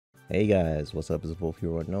Hey guys, what's up? It's Wolf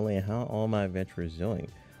here with Noli, and how all my adventurers doing?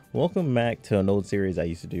 Welcome back to an old series I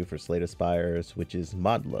used to do for Spires, which is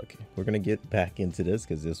Mod Look. We're gonna get back into this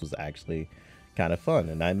because this was actually kind of fun,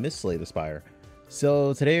 and I miss Spire.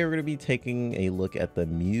 So today we're gonna be taking a look at the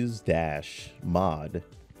Muse Dash mod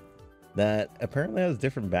that apparently has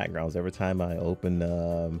different backgrounds every time I open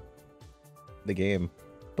the game,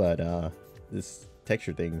 but this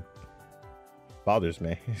texture thing bothers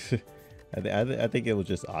me. I think it was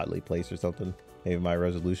just oddly placed or something. Maybe my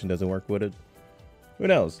resolution doesn't work with it. Who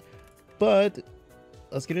knows? But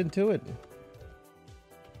let's get into it.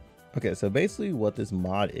 Okay, so basically what this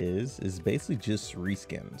mod is basically just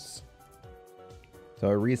reskins.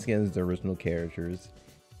 So it reskins the original characters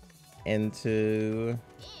into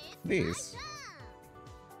these.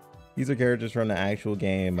 These are characters from the actual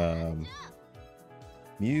game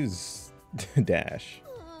Muse Dash.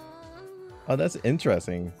 Oh, that's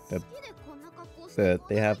interesting that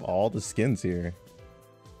they have all the skins here.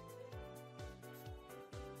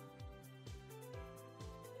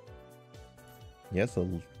 Yes,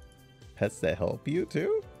 so pets that help you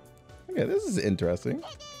too? Okay, this is interesting.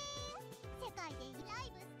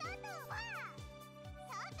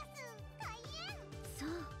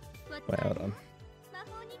 Wait, hold on.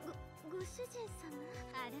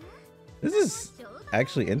 This is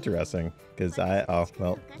actually interesting because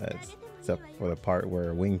well, except for the part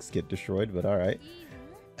where wings get destroyed, but all right.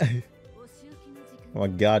 Oh my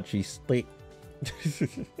god, she's split. To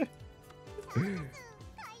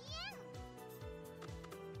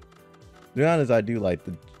be honest, I do like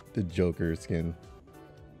the Joker skin.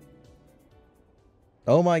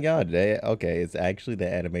 Oh my god, okay, it's actually the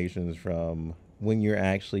animations from when you're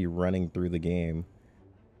actually running through the game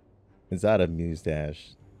inside of Muse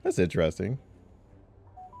Dash. That's interesting.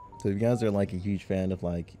 So if you guys are like a huge fan of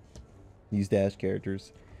like Muse Dash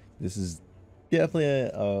characters, this is definitely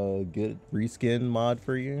a good reskin mod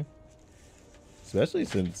for you, especially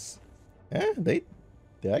since they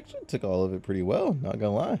actually took all of it pretty well, not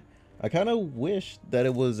gonna lie. I kind of wish that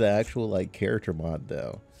it was an actual like character mod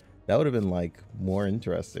though. That would have been like more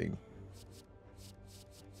interesting.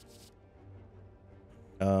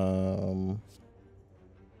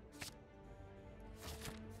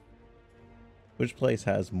 Which place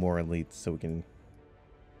has more elites so we can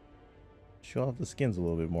show off the skins a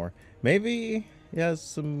little bit more? Maybe it has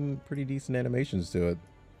some pretty decent animations to it.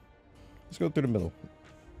 Let's go through the middle.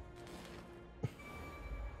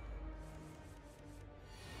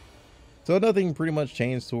 So nothing pretty much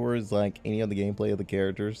changed towards like any of the gameplay of the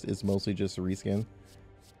characters. It's mostly just a reskin.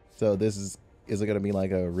 So this is it gonna be like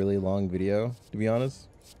a really long video, to be honest?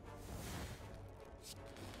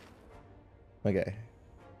 Okay.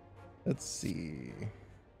 Let's see.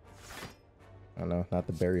 I don't know, not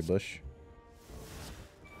the berry bush.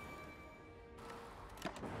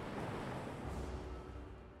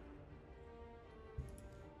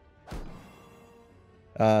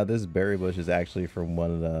 This berry bush is actually from one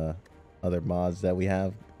of the other mods that we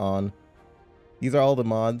have on. These are all the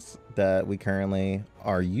mods that we currently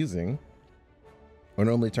are using. I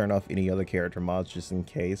normally turn off any other character mods just in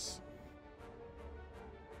case,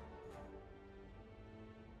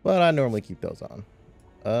 but I normally keep those on.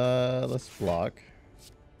 Let's block.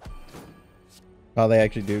 Oh, they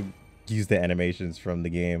actually do use the animations from the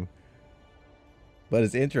game. But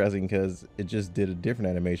it's interesting because it just did a different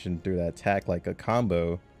animation through that attack, like a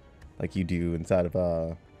combo, like you do inside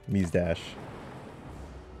of Muse Dash.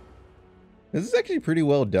 This is actually pretty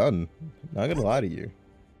well done. Not gonna lie to you.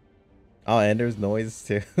 Oh, and there's noise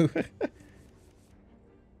too.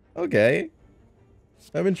 Okay.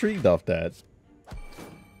 I'm intrigued off that.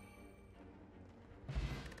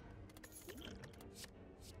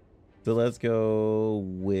 So let's go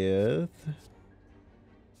with...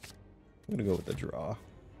 I'm gonna go with the draw.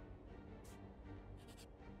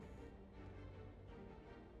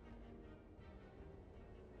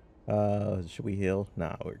 Should we heal?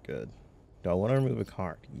 Nah, we're good. Do I want to remove a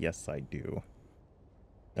card? Yes, I do.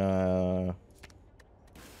 Remove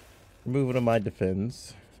one of my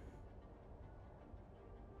defense.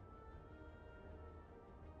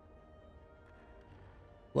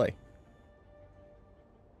 Play.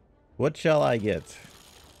 What shall I get?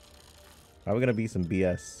 Are we gonna be some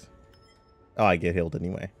BS? Oh, I get healed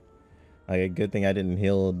anyway. Okay, good thing I didn't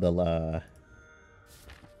heal the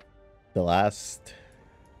last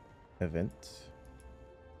event.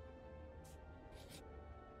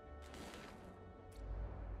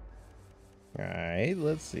 All right,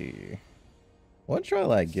 let's see. I want to try to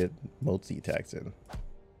like get multi attacks in.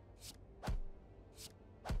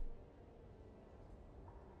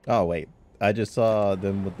 Oh wait, I just saw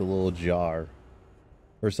them with the little jar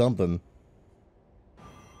or something.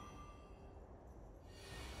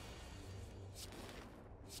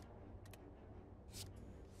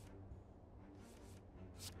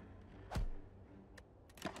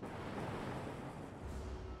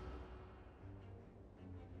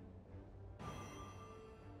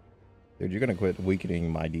 Dude, you're gonna quit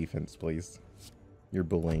weakening my defense, please. You're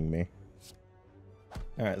bullying me.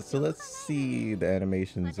 Alright, so let's see the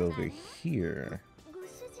animations over here.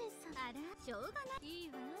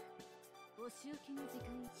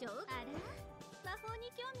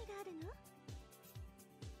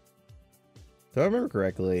 If I remember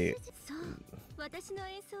correctly,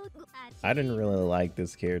 I didn't really like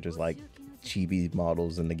this character's like chibi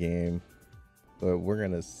models in the game, but we're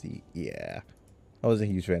gonna see. Yeah, I was a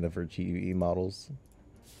huge fan of her chibi models.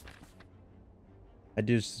 I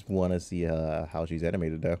just want to see how she's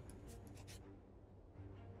animated though.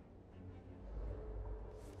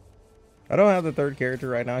 I don't have the third character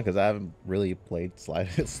right now because I haven't really played Slay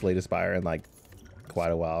the Spire in like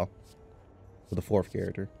quite a while. With the fourth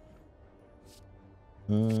character.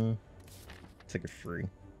 Take it free.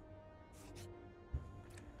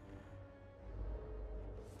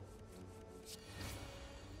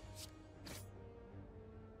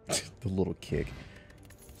 The little kick.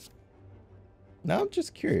 Now I'm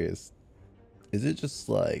just curious. Is it just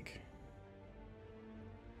like...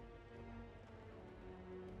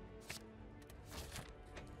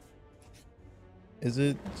 Is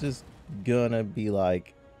it just gonna be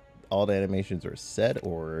like all the animations are set,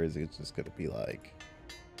 or is it just gonna be like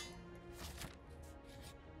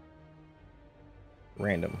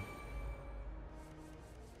random?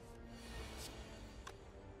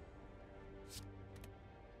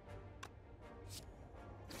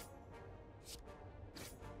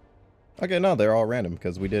 Okay, no, they're all random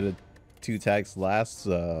because we did a 2 tags last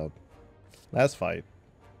fight.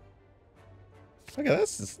 Okay,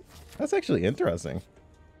 that's actually interesting.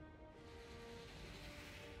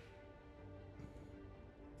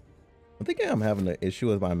 I think I'm having an issue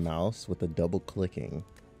with my mouse with the double clicking.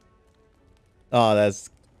 Oh,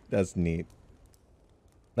 that's neat.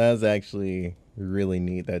 That's actually really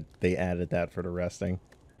neat that they added that for the resting.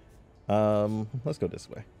 Let's go this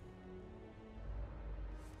way.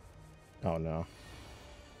 Oh no.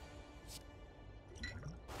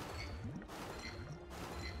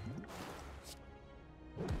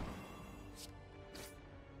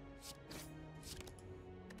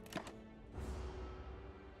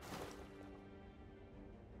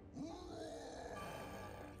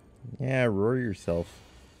 Yeah, roar yourself.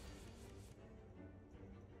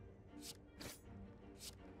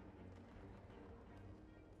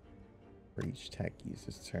 For each tech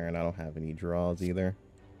uses turn. I don't have any draws either.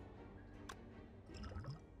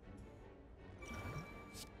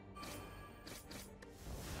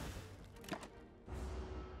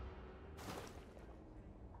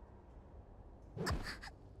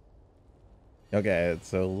 Okay,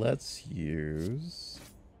 so let's use...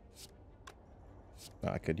 Oh,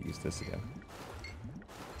 I could use this again.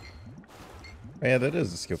 Oh, yeah, that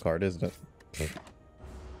is a skill card, isn't it?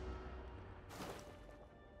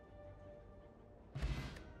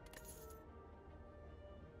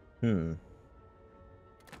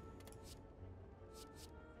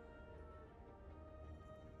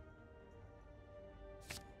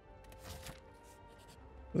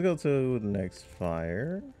 Let's go to the next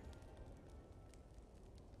fire.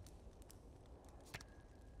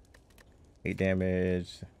 8 damage.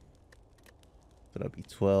 So that'll be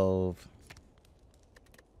 12.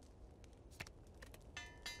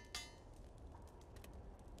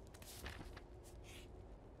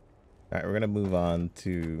 Alright, we're gonna move on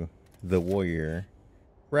to the warrior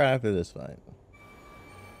right after this fight.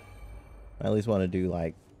 I at least want to do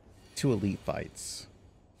like 2 elite fights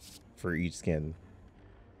for each skin.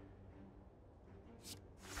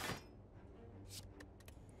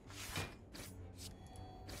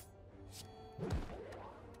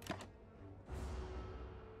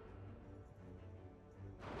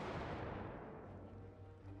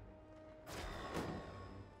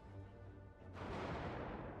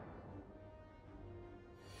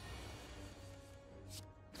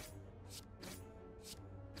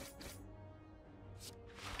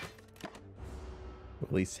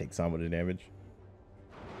 At least take some of the damage.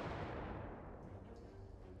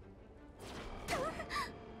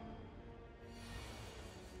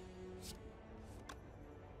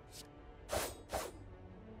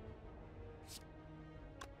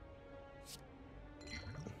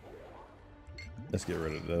 Let's get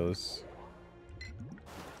rid of those.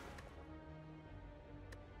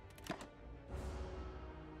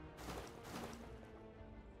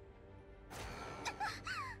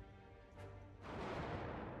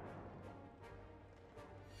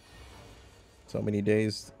 So many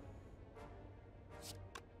days.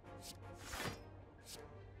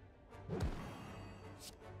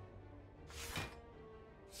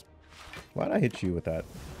 Why'd I hit you with that?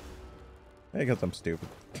 I guess I'm stupid.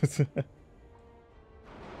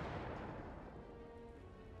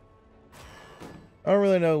 I don't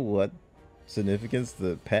really know what significance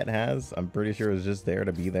the pet has. I'm pretty sure it's just there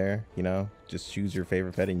to be there, you know? Just choose your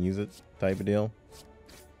favorite pet and use it type of deal.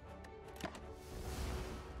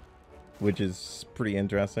 Which is pretty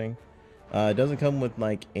interesting. It doesn't come with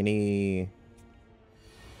like any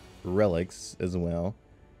relics as well.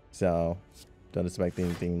 So don't expect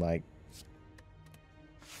anything like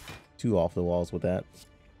too off the walls with that.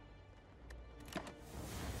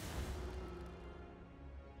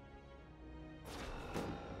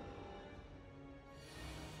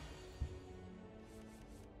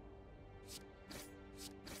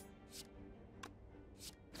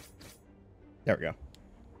 There we go.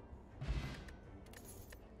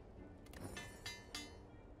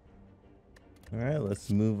 All right, let's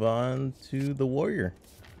move on to the warrior.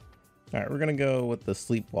 All right, we're gonna go with the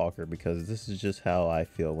sleepwalker because this is just how I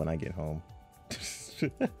feel when I get home.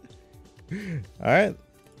 All right.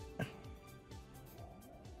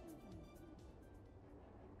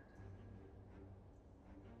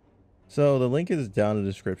 So the link is down in the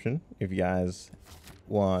description if you guys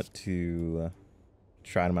want to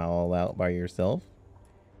try them all out by yourself,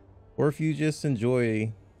 or if you just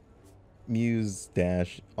enjoy Muse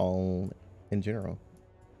dash all in general.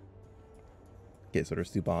 Okay, so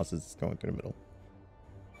there's two bosses going through the middle.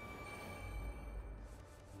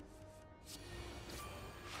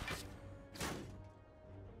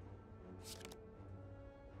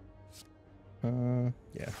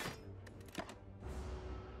 Yeah.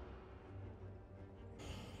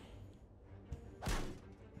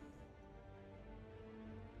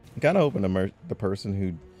 I'm kind of hoping the person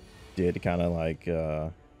who did kind of like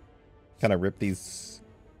kind of rip these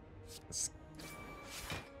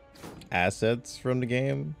assets from the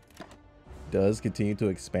game does continue to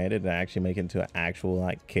expand it and actually make it into actual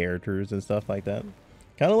like characters and stuff like that.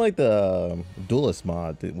 Kind of like the duelist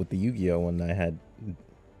mod with the Yu-Gi-Oh one I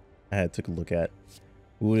had took a look at,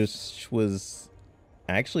 which was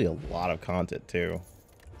actually a lot of content too.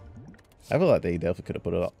 I feel like they definitely could have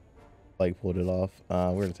put it up, like pulled it off.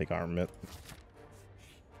 We're gonna take armament.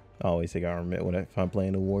 I always take armament if I'm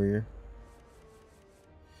playing a warrior.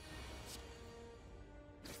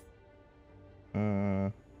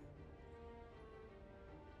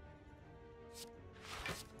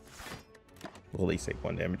 We'll at least take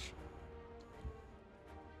 1 damage.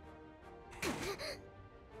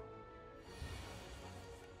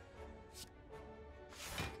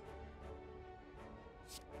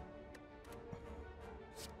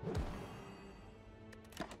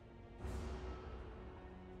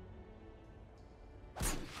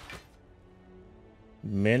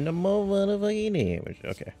 Minimal motherfucking damage.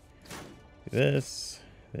 Okay. This.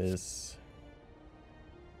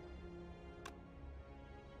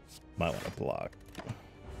 Might want to block.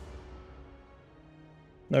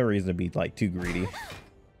 No reason to be like too greedy.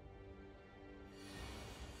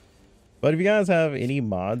 But if you guys have any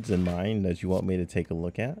mods in mind that you want me to take a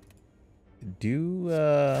look at, do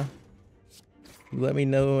let me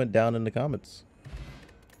know down in the comments,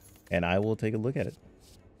 and I will take a look at it.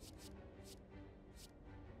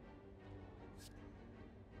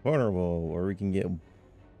 Vulnerable, or we can get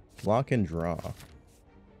block and draw.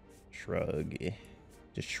 Shrug.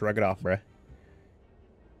 Just shrug it off, bruh.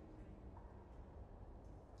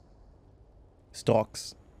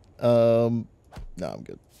 Stalks. No, I'm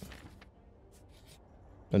good.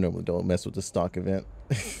 I normally don't mess with the stock event.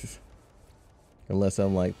 Unless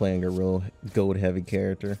I'm like playing a real gold heavy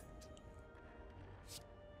character.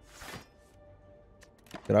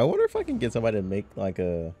 But I wonder if I can get somebody to make like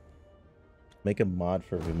a mod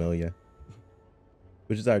for Vermilia,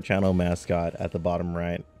 which is our channel mascot at the bottom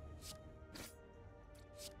right.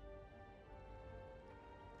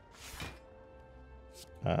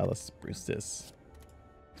 Let's spruce this.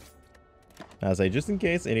 I say, just in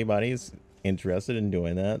case anybody's interested in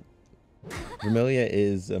doing that, Vermilia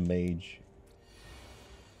is a mage.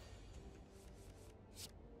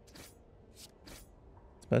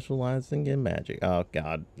 Specializing in magic. Oh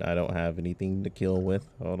god, I don't have anything to kill with.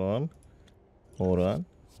 Hold on.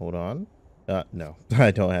 No,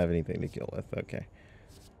 I don't have anything to kill with. Okay,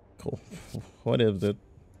 cool. What is it?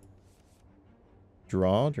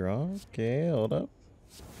 Draw. Okay, hold up.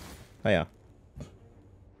 Oh yeah.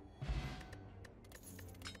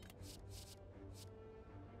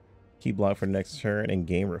 Key block for next turn and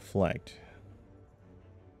game reflect.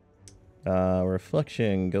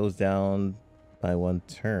 Reflection goes down by 1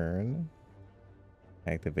 turn.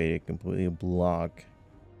 Activated, completely block.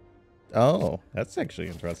 Oh, that's actually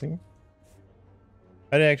interesting.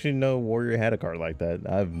 I didn't actually know Warrior had a card like that.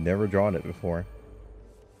 I've never drawn it before.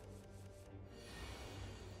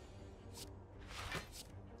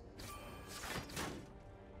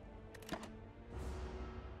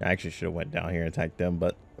 I actually should have went down here and attacked them,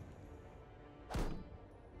 but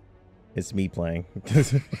it's me playing.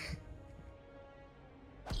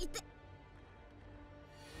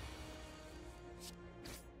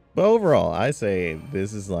 But overall, I say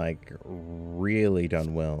this is like really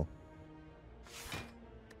done well.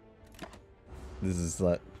 This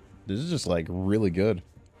is just like really good.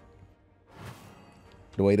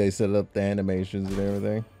 The way they set up the animations and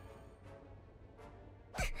everything.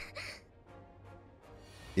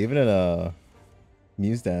 Even in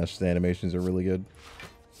Muse Dash, the animations are really good.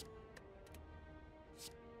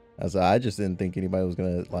 As I just didn't think anybody was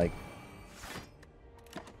gonna like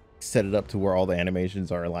set it up to where all the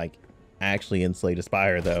animations are like actually in Slay the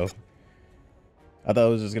Spire though. I thought it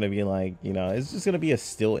was just gonna be like, you know, it's just gonna be a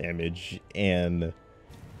still image and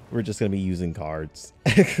we're just gonna be using cards.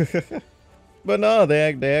 But no,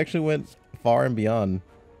 they actually went far and beyond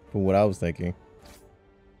from what I was thinking.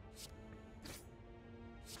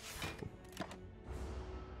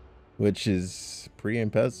 Which is pretty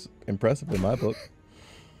impressive in my book.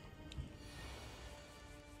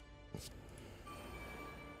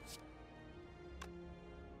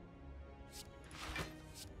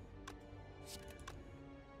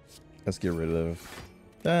 Let's get rid of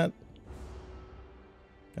that.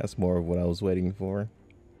 That's more of what I was waiting for.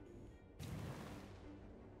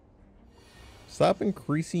 Stop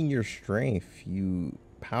increasing your strength, you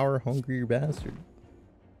power-hungry bastard.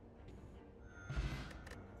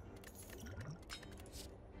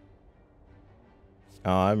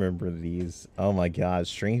 Oh, I remember these. Oh my god,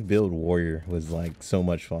 Strength Build Warrior was like so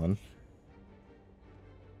much fun.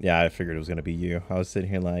 Yeah, I figured it was gonna be you. I was sitting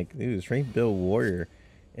here like, dude, Strength Build Warrior.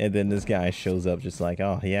 And then this guy shows up just like,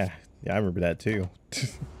 oh yeah, I remember that too.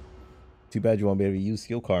 Too bad you won't be able to use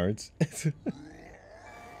skill cards.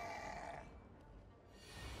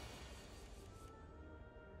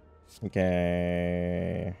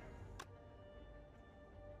 Okay.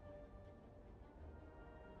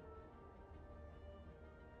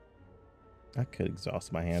 I could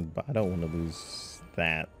exhaust my hand, but I don't want to lose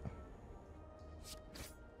that.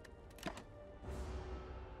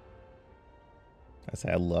 I say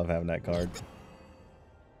I love having that card.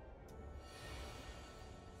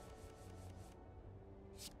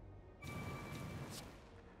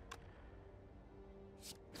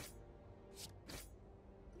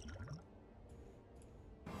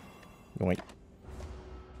 Wait.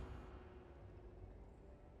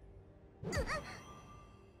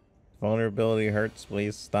 Vulnerability hurts,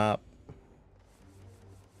 please stop.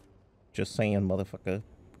 Just saying, motherfucker.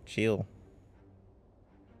 Chill.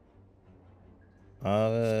 We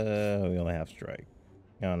only have strike.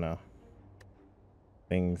 I don't know.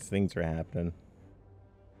 Things are happening.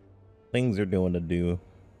 Things are doing the do.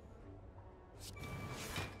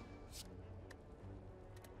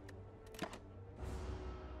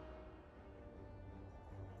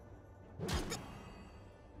 I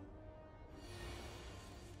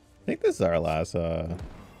think this is our last, I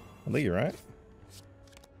think you're right.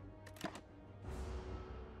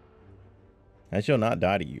 I shall not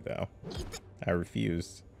die to you, though. I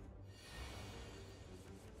refuse.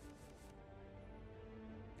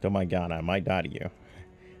 Oh my god, I might die to you.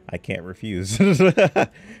 I can't refuse.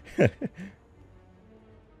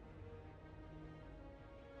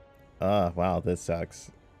 Oh, wow, this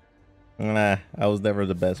sucks. Nah, I was never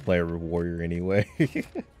the best player with Warrior anyway.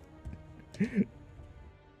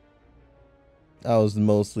 I was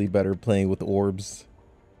mostly better playing with orbs.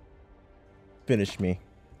 Finish me.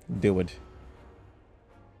 Do it.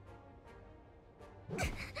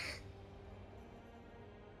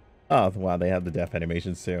 Oh, wow, they have the death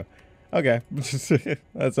animations too. Okay.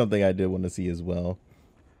 That's something I did want to see as well,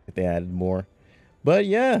 if they added more. But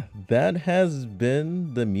yeah, that has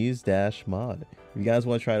been the Muse Dash mod. If you guys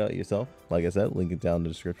want to try it out yourself, like I said, link it down in the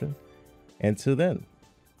description. Until then,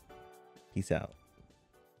 peace out.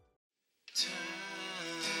 Time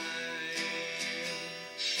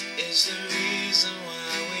is the reason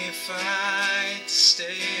why we fight to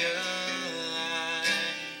stay